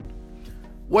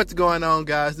What's going on,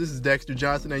 guys? This is Dexter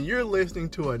Johnson, and you're listening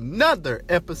to another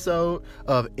episode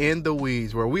of In the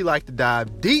Weeds, where we like to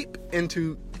dive deep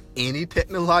into any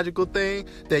technological thing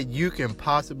that you can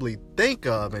possibly think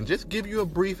of and just give you a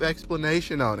brief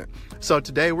explanation on it. So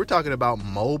today we're talking about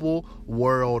Mobile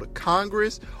World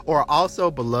Congress, or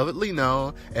also belovedly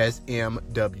known as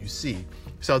MWC.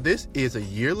 So this is a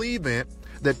yearly event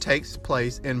that takes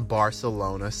place in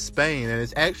Barcelona, Spain, and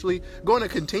it's actually going to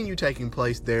continue taking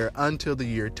place there until the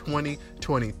year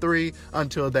 2023,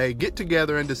 until they get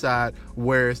together and decide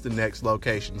where is the next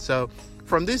location. So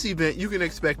from this event, you can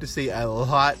expect to see a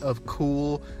lot of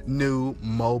cool new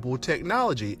mobile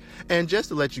technology. And just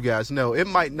to let you guys know, it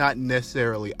might not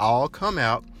necessarily all come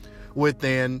out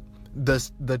within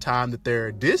the time that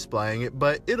they're displaying it,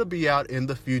 but it'll be out in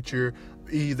the future,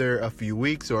 either a few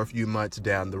weeks or a few months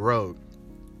down the road.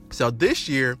 So this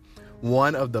year,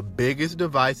 one of the biggest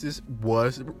devices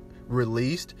was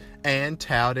released and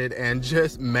touted and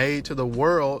just made to the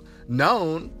world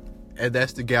known, and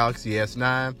that's the Galaxy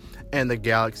S9 and the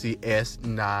Galaxy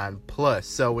S9 Plus.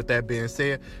 So with that being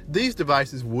said, these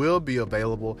devices will be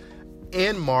available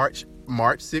in March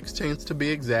 16th to be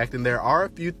exact, and there are a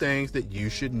few things that you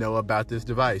should know about this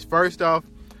device. First off,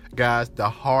 guys, the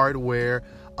hardware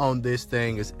on this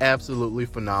thing is absolutely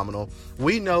phenomenal.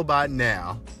 We know by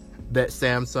now that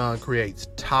Samsung creates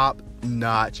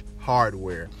top-notch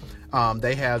hardware.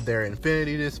 They have their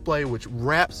Infinity display, which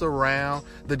wraps around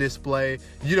the display.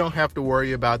 You don't have to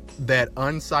worry about that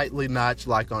unsightly notch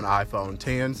like on iPhone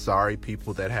 10. Sorry,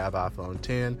 people that have iPhone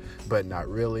 10, but not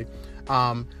really.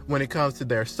 When it comes to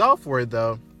their software,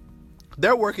 though,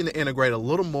 they're working to integrate a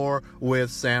little more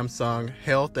with Samsung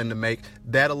Health, and to make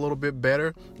that a little bit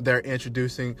better, they're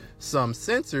introducing some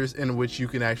sensors in which you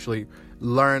can actually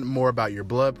learn more about your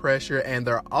blood pressure, and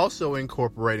they're also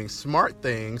incorporating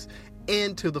SmartThings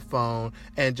into the phone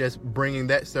and just bringing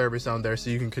that service on there so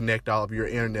you can connect all of your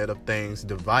Internet of Things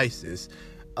devices.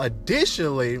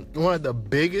 Additionally, one of the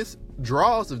biggest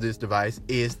draws of this device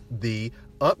is the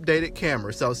updated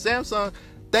camera. So Samsung,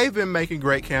 they've been making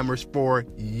great cameras for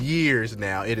years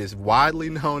now. It is widely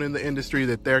known in the industry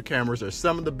that their cameras are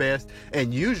some of the best,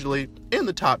 and usually in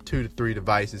the top 2 to 3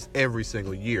 devices every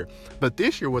single year. But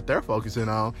this year, what they're focusing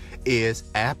on is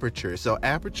aperture. So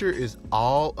aperture is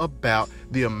all about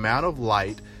the amount of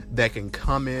light that can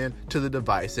come in to the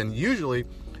device. And usually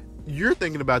you're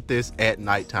thinking about this at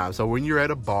nighttime. So when you're at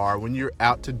a bar, when you're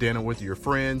out to dinner with your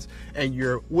friends, and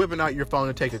you're whipping out your phone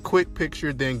to take a quick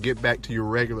picture, then get back to your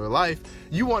regular life,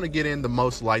 you want to get in the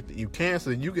most light that you can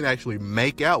so that you can actually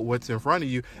make out what's in front of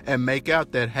you and make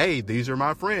out that, hey, these are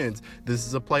my friends. This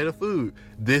is a plate of food.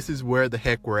 This is where the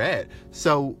heck we're at.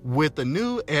 So with the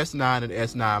new S9 and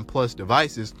S9 Plus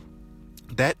devices,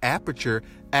 that aperture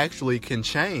actually can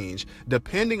change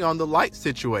depending on the light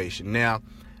situation. Now,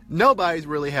 nobody's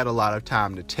really had a lot of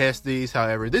time to test these.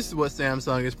 However, this is what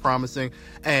Samsung is promising,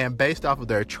 and based off of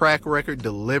their track record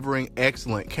delivering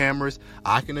excellent cameras,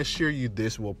 I can assure you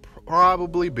this will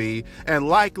probably be and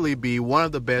likely be one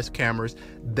of the best cameras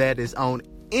that is on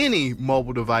any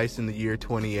mobile device in the year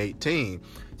 2018.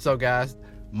 So guys,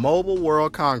 Mobile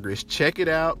World Congress, check it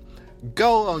out.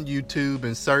 Go on YouTube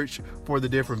and search for the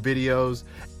different videos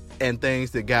and things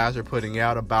that guys are putting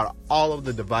out about all of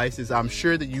the devices. I'm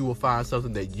sure that you will find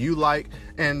something that you like,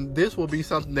 and this will be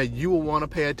something that you will want to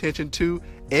pay attention to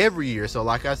every year. So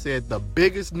like I said, the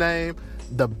biggest name,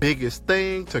 the biggest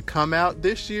thing to come out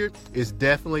this year is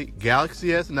definitely Galaxy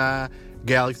S9,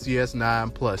 Galaxy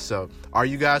S9 Plus. So are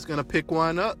you guys going to pick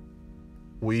one up?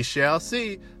 We shall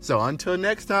see. So until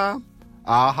next time,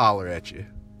 I'll holler at you.